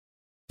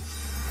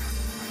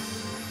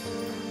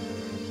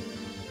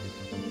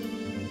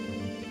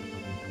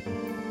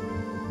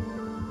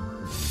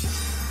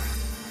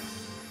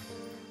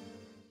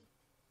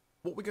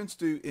What we're going to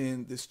do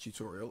in this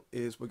tutorial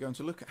is we're going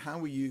to look at how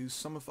we use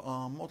some of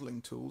our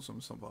modelling tools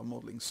and some of our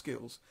modelling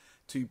skills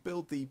to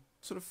build the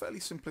sort of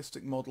fairly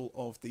simplistic model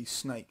of the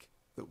snake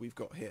that we've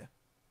got here.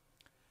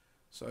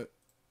 So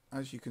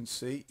as you can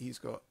see, he's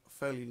got a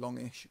fairly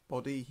longish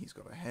body, he's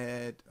got a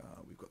head,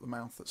 we've got the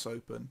mouth that's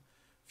open,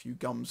 a few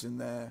gums in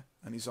there,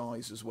 and his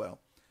eyes as well.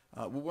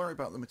 We'll worry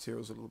about the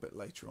materials a little bit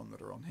later on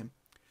that are on him.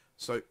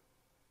 So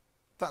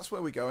that's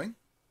where we're going.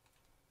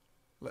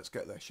 Let's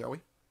get there, shall we?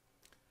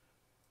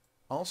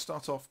 I'll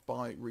start off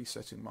by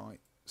resetting my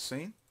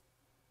scene.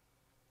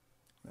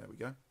 There we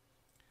go.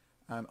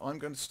 And I'm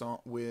going to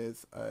start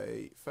with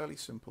a fairly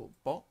simple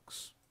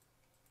box.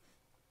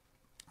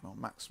 And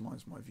I'll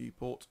maximize my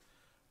viewport.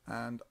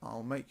 And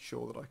I'll make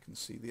sure that I can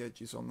see the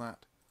edges on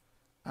that.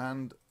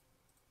 And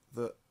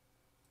that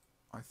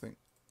I think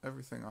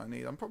everything I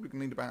need, I'm probably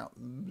going to need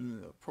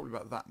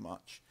about that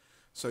much.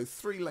 So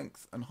 3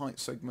 length and height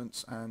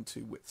segments and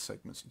 2 width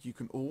segments. You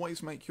can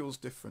always make yours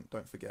different,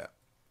 don't forget.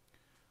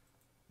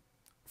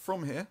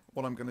 From here,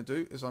 what I'm going to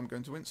do is I'm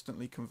going to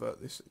instantly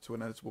convert this to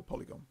an editable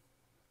polygon.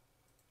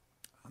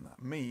 And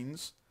that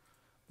means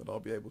that I'll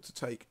be able to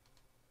take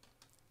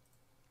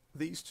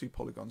these 2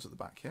 polygons at the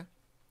back here,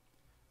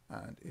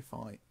 and if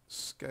I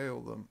scale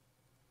them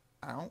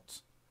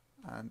out,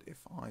 and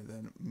if I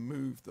then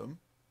move them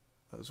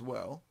as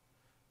well,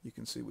 you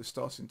can see we're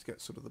starting to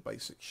get sort of the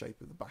basic shape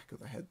of the back of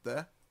the head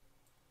there.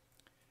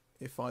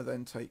 If I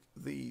then take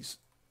these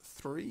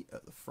 3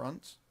 at the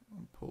front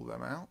and pull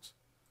them out,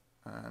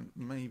 and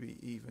maybe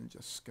even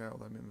just scale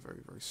them in very,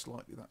 very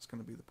slightly, that's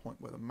going to be the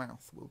point where the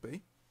mouth will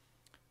be.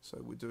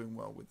 So we're doing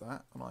well with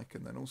that. And I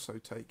can then also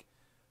take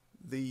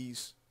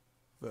these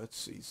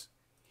vertices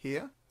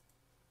here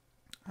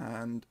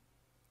and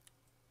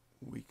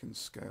we can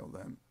scale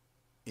them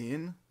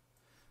in.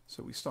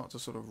 So we start to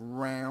sort of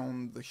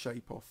round the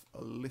shape off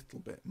a little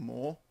bit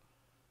more.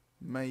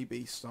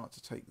 Maybe start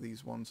to take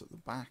these ones at the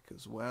back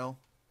as well,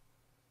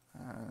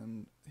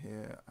 and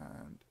here,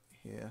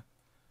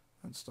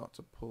 and start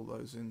to pull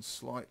those in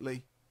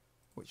slightly,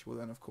 which will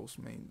then of course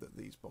mean that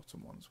these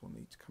bottom ones will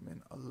need to come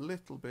in a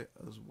little bit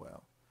as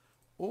well.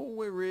 All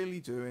we're really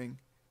doing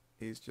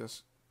is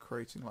just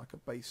creating like a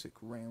basic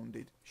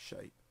rounded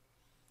shape.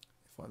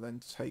 If I then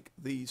take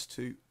these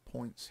 2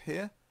 points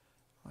here,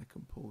 I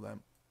can pull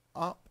them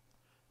up,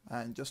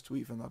 and just to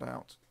even that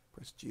out,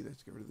 press G there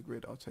to get rid of the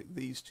grid. I'll take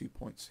these 2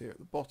 points here at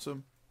the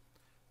bottom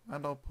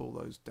and I'll pull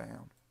those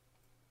down.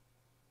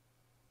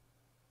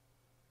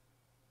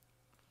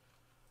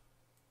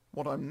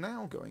 What I'm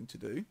now going to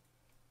do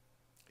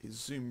is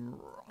zoom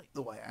right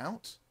the way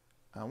out,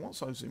 and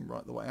once I zoom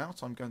right the way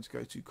out, I'm going to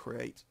go to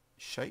create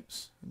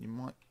shapes, and you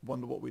might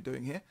wonder what we're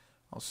doing here.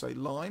 I'll say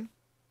line,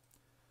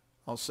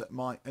 I'll set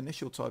my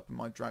initial type and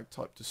my drag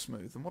type to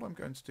smooth, and what I'm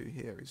going to do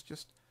here is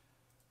just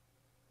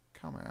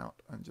come out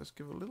and just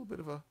give a little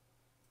bit of a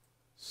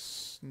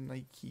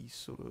snaky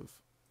sort of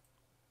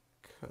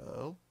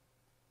curl.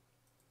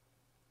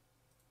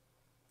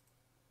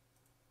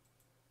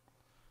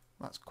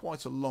 That's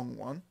quite a long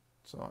one,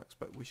 so I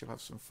expect we should have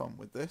some fun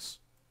with this.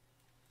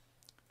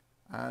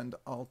 And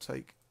I'll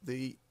take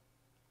the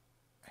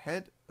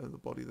head of the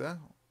body there,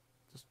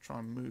 just try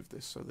and move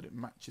this so that it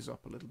matches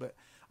up a little bit.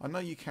 I know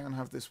you can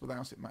have this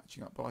without it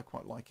matching up, but I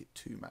quite like it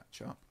to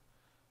match up.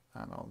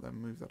 And I'll then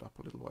move that up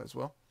a little way as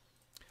well.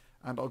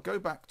 And I'll go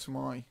back to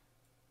my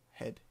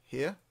head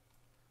here,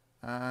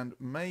 and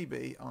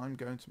maybe I'm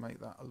going to make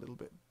that a little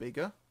bit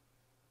bigger,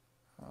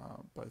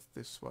 both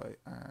this way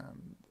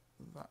and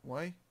that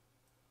way.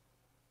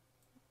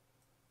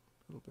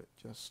 A little bit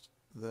just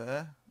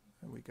there.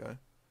 There we go.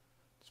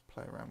 Just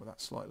play around with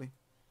that slightly.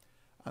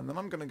 And then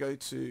I'm going to go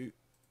to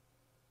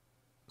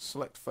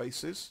select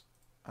faces,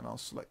 and I'll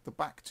select the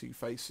back 2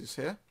 faces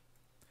here.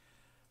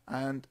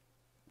 And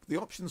the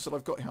options that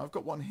I've got here, I've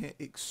got one here,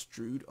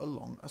 extrude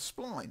along a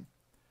spline.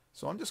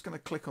 So I'm just going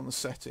to click on the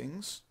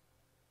settings,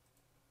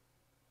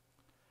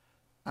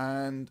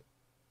 and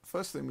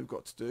first thing we've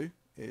got to do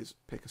is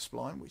pick a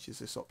spline, which is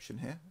this option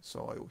here.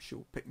 So I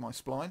shall pick my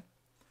spline,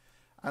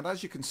 and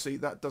as you can see,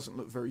 that doesn't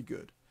look very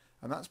good,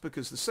 and that's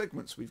because the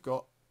segments we've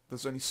got,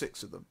 there's only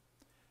 6 of them.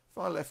 If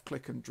I left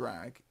click and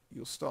drag,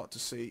 you'll start to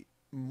see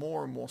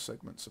more and more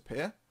segments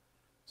appear.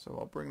 So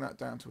I'll bring that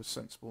down to a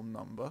sensible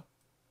number.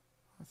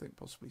 I think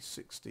possibly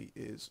 60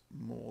 is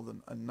more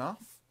than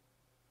enough.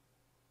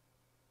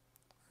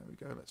 There we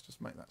go, let's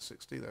just make that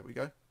 60, there we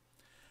go.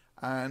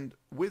 And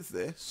with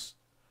this,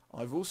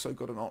 I've also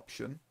got an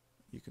option,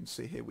 you can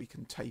see here we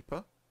can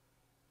taper.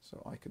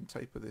 So I can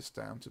taper this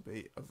down to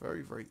be a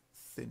very, very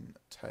thin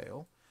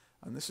tail.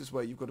 And this is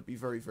where you've got to be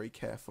very, very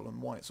careful,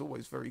 and why it's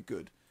always very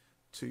good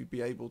to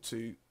be able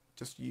to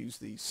just use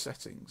these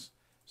settings.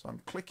 So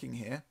I'm clicking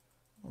here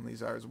on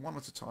these arrows one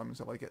at a time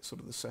until I get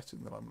sort of the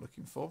setting that I'm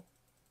looking for.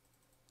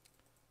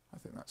 I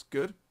think that's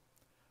good.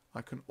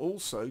 I can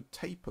also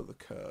taper the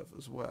curve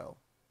as well.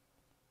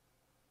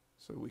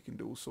 So we can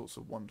do all sorts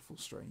of wonderful,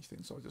 strange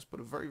things. So I just put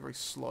a very, very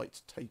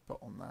slight taper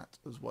on that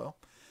as well.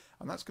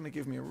 And that's going to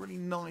give me a really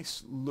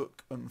nice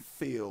look and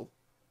feel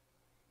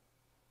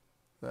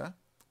there.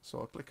 So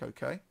I'll click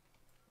OK.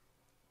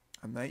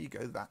 And there you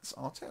go, that's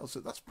our tail. So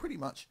that's pretty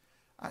much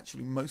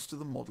actually most of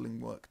the modelling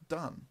work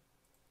done.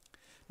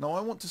 Now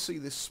I want to see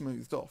this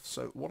smoothed off,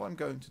 so what I'm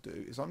going to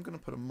do is I'm going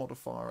to put a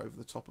modifier over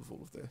the top of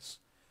all of this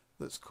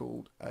that's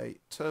called a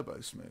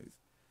turbo smooth.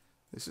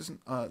 This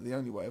isn't the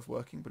only way of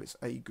working, but it's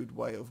a good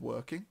way of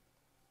working.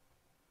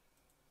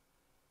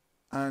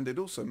 And it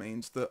also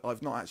means that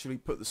I've not actually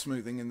put the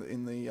smoothing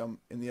in the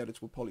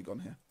editable polygon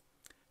here.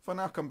 If I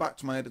now come back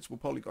to my editable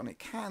polygon, it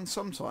can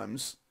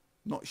sometimes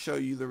not show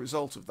you the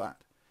result of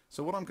that.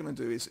 So what I'm going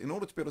to do is, in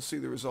order to be able to see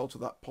the result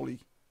of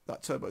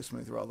that turbo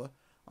smooth rather,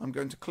 I'm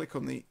going to click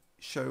on the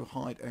show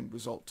hide end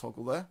result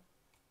toggle there.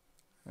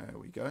 There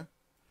we go.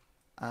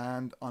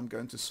 And I'm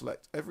going to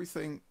select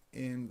everything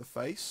in the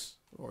face,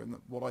 or in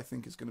what I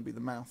think is going to be the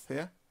mouth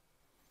here.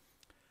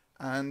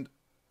 And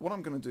what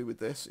I'm going to do with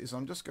this is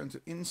I'm just going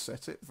to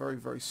inset it very,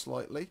 very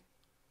slightly.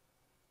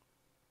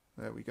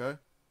 There we go.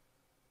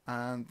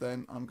 And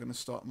then I'm going to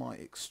start my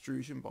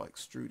extrusion by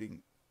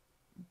extruding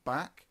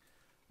back.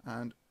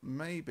 And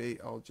maybe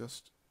I'll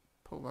just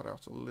pull that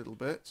out a little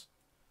bit.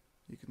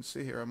 You can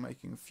see here I'm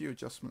making a few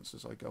adjustments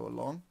as I go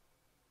along.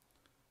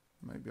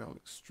 Maybe I'll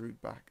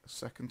extrude back a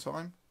second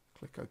time.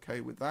 Click OK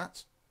with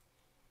that.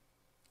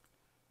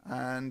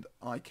 And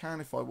I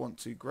can, if I want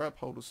to, grab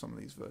hold of some of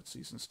these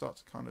vertices and start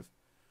to kind of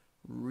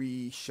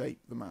reshape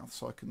the mouth.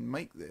 So I can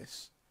make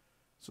this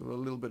sort of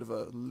a little bit of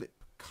a lip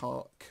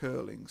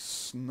curling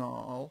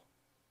snarl.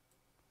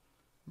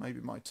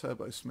 Maybe my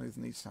turbo smooth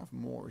needs to have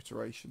more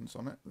iterations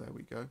on it. There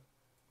we go.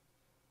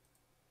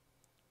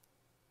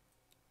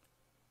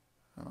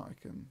 And I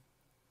can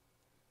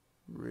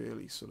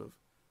really sort of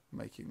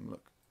make him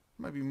look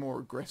maybe more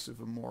aggressive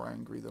and more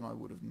angry than I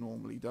would have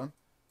normally done.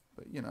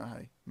 But you know,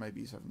 hey,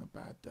 maybe he's having a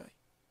bad day.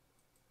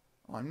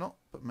 I'm not,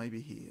 but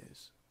maybe he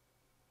is.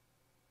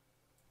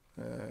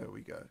 There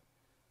we go.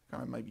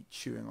 Kind of maybe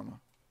chewing on a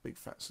big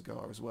fat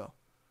cigar as well.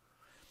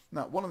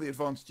 Now, one of the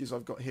advantages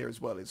I've got here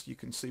as well is you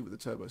can see with the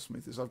turbo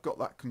smooth is I've got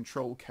that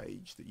control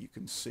cage that you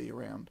can see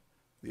around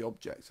the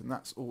object, and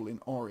that's all in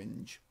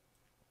orange.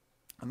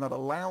 And that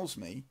allows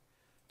me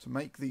to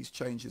make these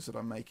changes that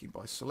I'm making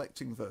by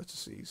selecting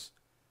vertices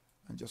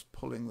and just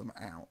pulling them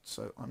out.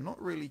 So I'm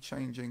not really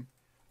changing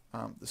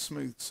the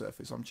smooth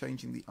surface, I'm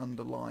changing the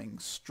underlying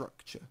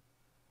structure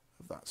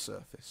of that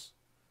surface.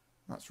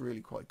 That's really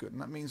quite good,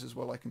 and that means as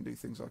well I can do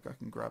things like I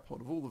can grab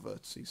hold of all the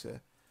vertices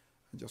here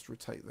and just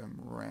rotate them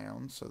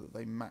round so that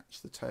they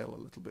match the tail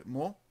a little bit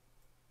more.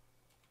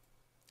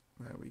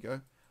 There we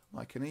go.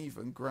 I can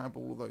even grab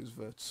all of those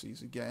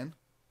vertices again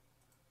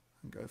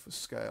and go for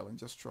scale and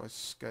just try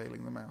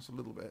scaling them out a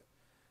little bit,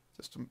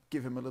 just to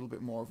give him a little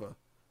bit more of a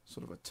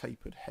sort of a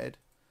tapered head.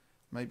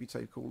 Maybe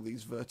take all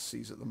these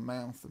vertices at the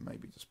mouth and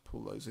maybe just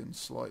pull those in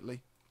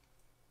slightly.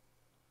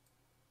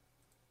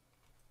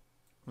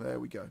 There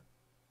we go.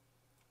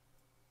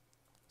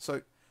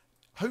 So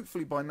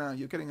hopefully by now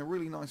you're getting a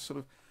really nice sort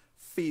of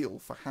feel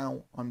for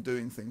how I'm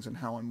doing things and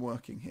how I'm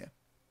working here.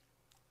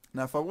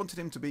 Now if I wanted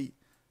him to be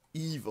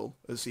evil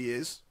as he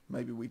is,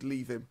 maybe we'd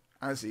leave him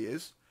as he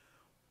is.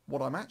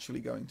 What I'm actually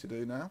going to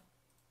do now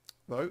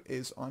though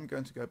is I'm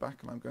going to go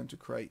back and I'm going to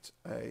create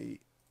a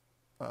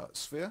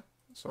sphere.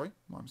 Sorry,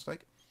 my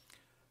mistake.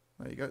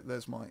 There you go,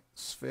 there's my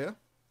sphere.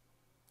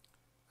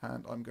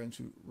 And I'm going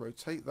to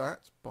rotate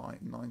that by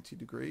 90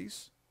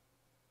 degrees.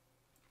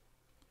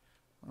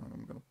 And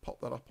I'm going to pop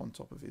that up on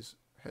top of his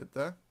head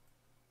there.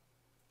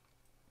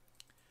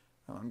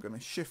 And I'm going to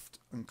shift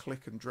and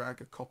click and drag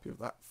a copy of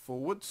that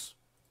forwards.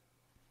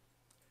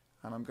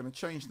 And I'm going to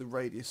change the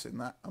radius in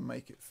that and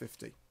make it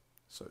 50,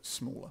 so it's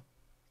smaller.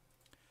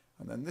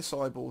 And then this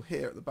eyeball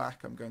here at the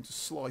back I'm going to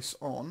slice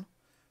on.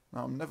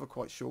 Now I'm never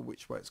quite sure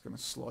which way it's going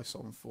to slice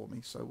on for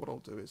me, so what I'll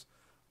do is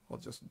I'll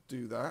just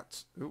do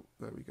that. Oh,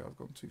 there we go, I've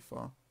gone too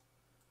far.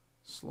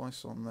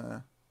 Slice on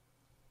there,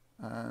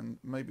 and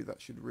maybe that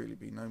should really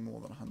be no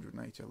more than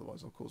 180,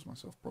 otherwise I'll cause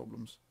myself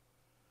problems.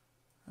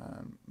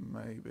 And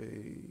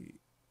maybe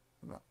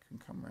that can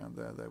come around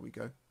there. There we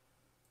go.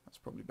 That's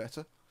probably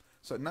better.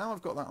 So now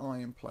I've got that eye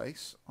in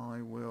place,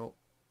 I will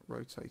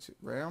rotate it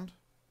round.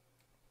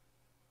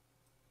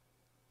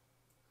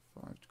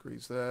 5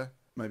 degrees there.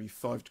 Maybe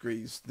 5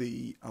 degrees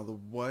the other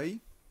way.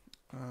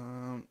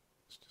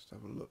 Let's just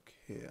have a look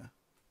here.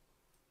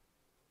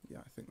 Yeah,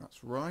 I think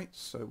that's right.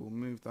 So we'll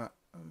move that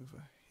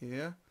over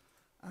here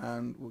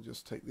and we'll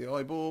just take the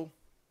eyeball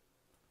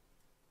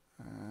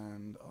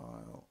and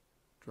I'll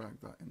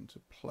drag that into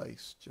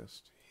place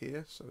just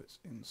here so it's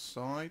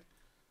inside.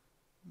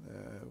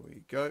 There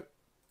we go.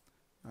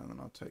 And then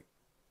I'll take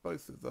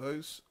both of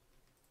those,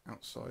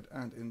 outside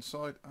and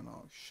inside, and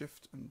I'll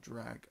shift and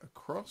drag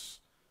across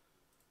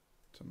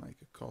to make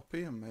a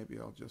copy, and maybe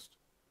I'll just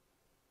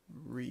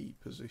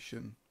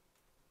reposition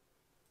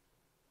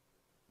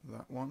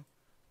that one,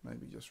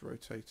 maybe just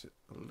rotate it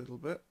a little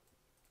bit,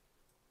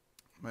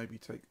 maybe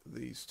take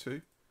these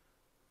two.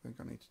 I think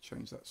I need to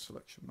change that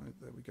selection mode.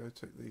 There we go,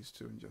 take these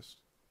two and just,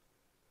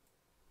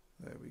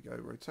 there we go,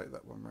 rotate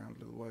that one round a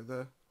little way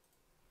there,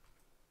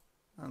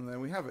 and there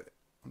we have it.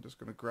 I'm just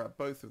going to grab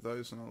both of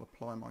those and I'll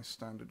apply my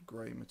standard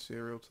grey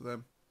material to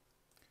them.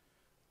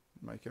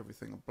 Make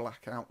everything a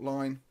black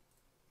outline.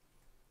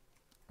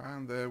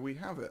 And there we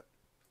have it.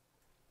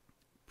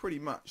 Pretty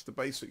much the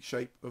basic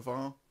shape of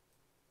our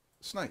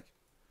snake.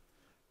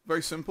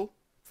 Very simple,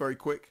 very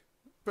quick,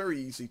 very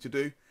easy to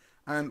do.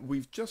 And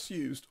we've just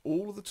used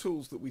all of the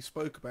tools that we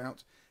spoke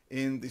about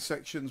in the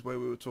sections where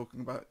we were talking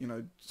about, you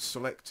know,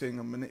 selecting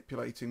and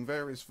manipulating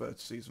various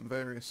vertices and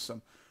various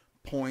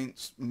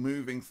points,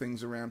 moving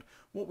things around.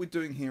 What we're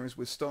doing here is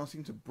we're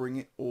starting to bring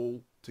it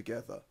all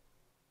together.